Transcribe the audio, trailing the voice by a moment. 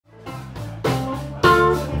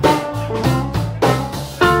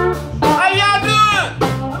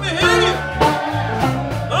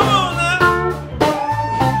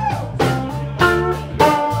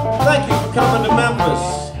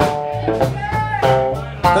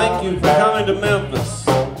going to Memphis.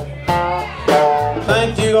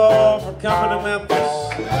 Thank you all for coming to Memphis.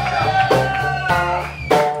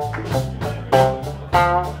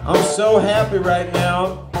 I'm so happy right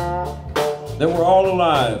now that we're all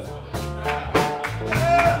alive.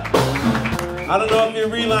 I don't know if you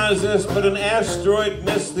realize this, but an asteroid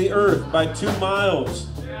missed the Earth by 2 miles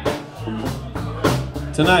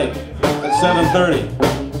tonight at 7:30.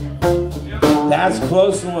 That's a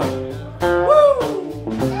close one. Woo!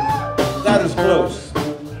 That is close.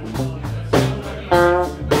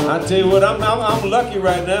 I tell you what, I'm lucky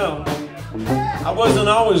right now. I wasn't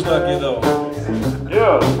always lucky though.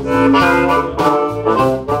 Yeah.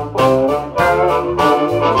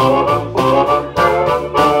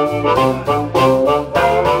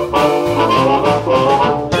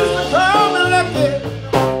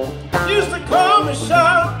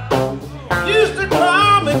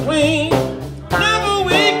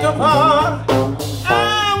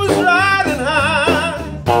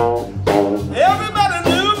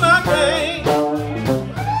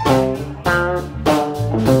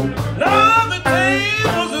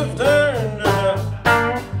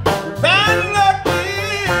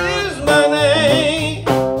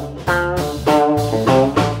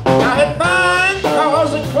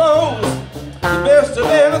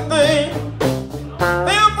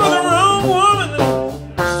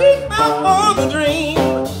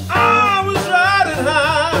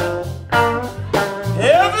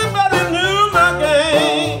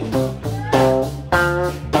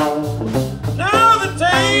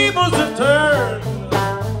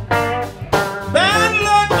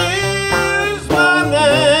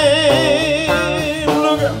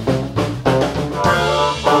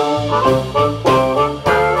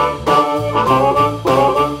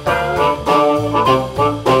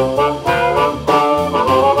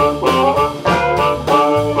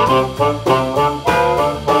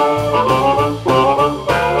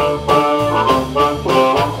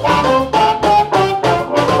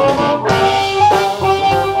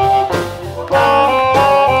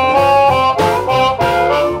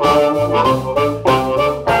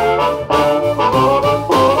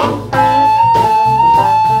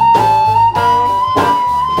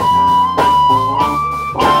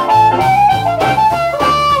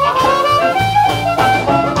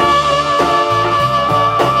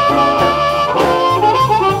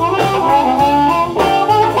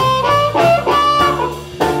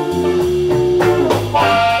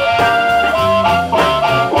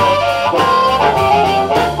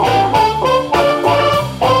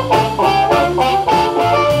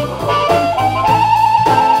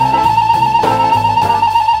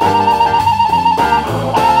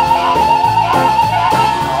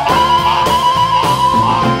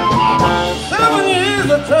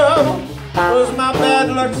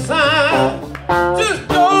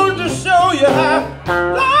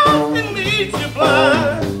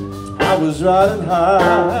 Riding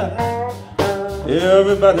high,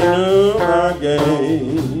 everybody knew my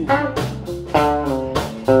game.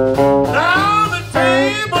 Now the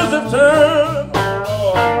tables have turned.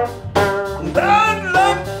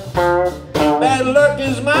 Bad luck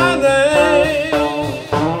is my name.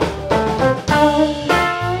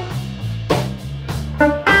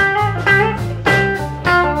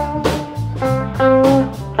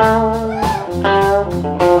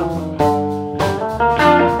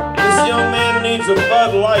 A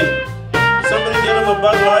Bud Light. Somebody get him a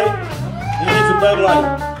Bud Light. He needs a Bud Light.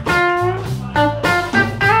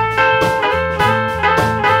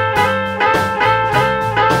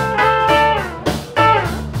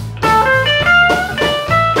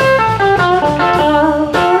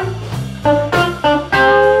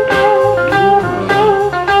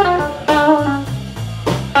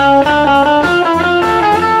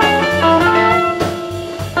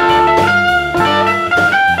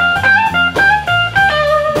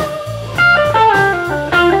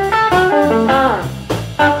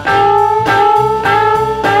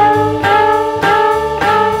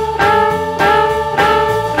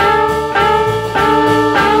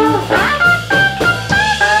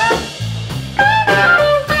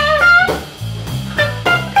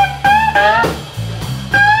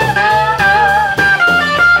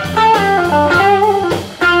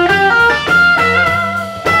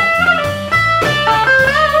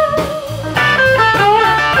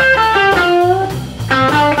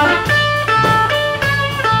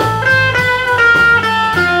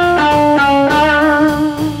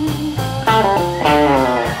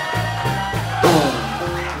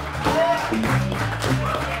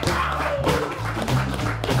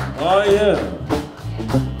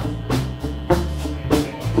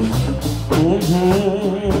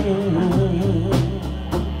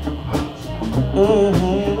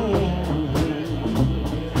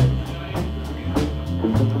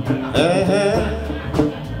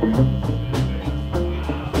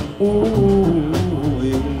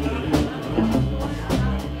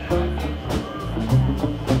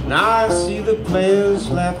 Now I see the players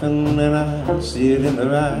laughing and I see it in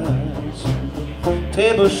their eyes.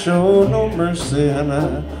 Tables show no mercy and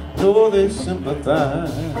I know they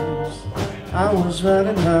sympathize. I was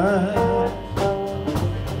riding high,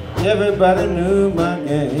 everybody knew my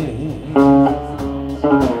game.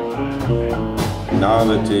 Now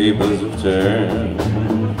the tables have turned,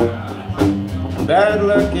 bad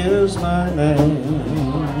luck is my name.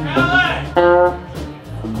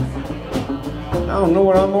 I don't know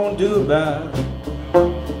what I'm gonna do about it.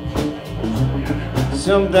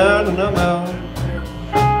 See, I'm down and I'm out,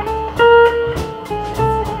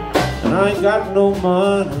 and I ain't got no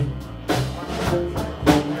money.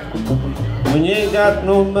 When you ain't got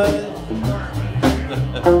no money,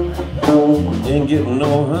 you ain't getting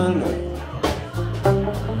no honey.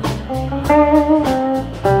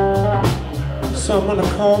 So I'm gonna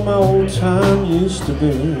call my old time used to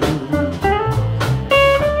be.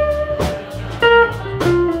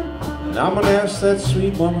 And I'm gonna ask that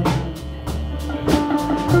sweet woman,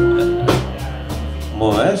 I'm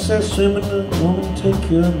gonna ask that sweet woman to take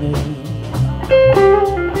care of me.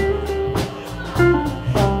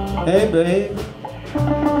 Hey babe,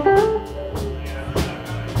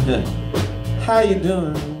 how you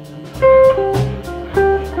doing?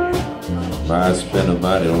 It's been a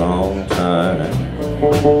mighty long time.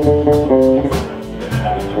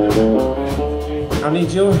 I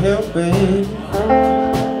need your help, babe.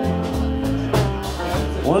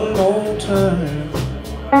 One more time,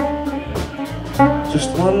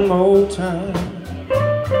 just one more time,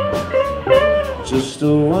 just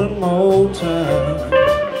one more time,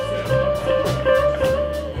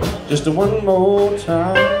 just one more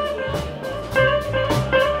time.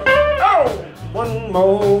 One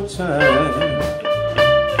more time.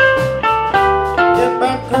 Get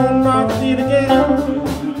back on my feet again.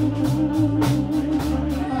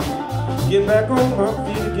 Get back on my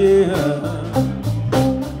feet again.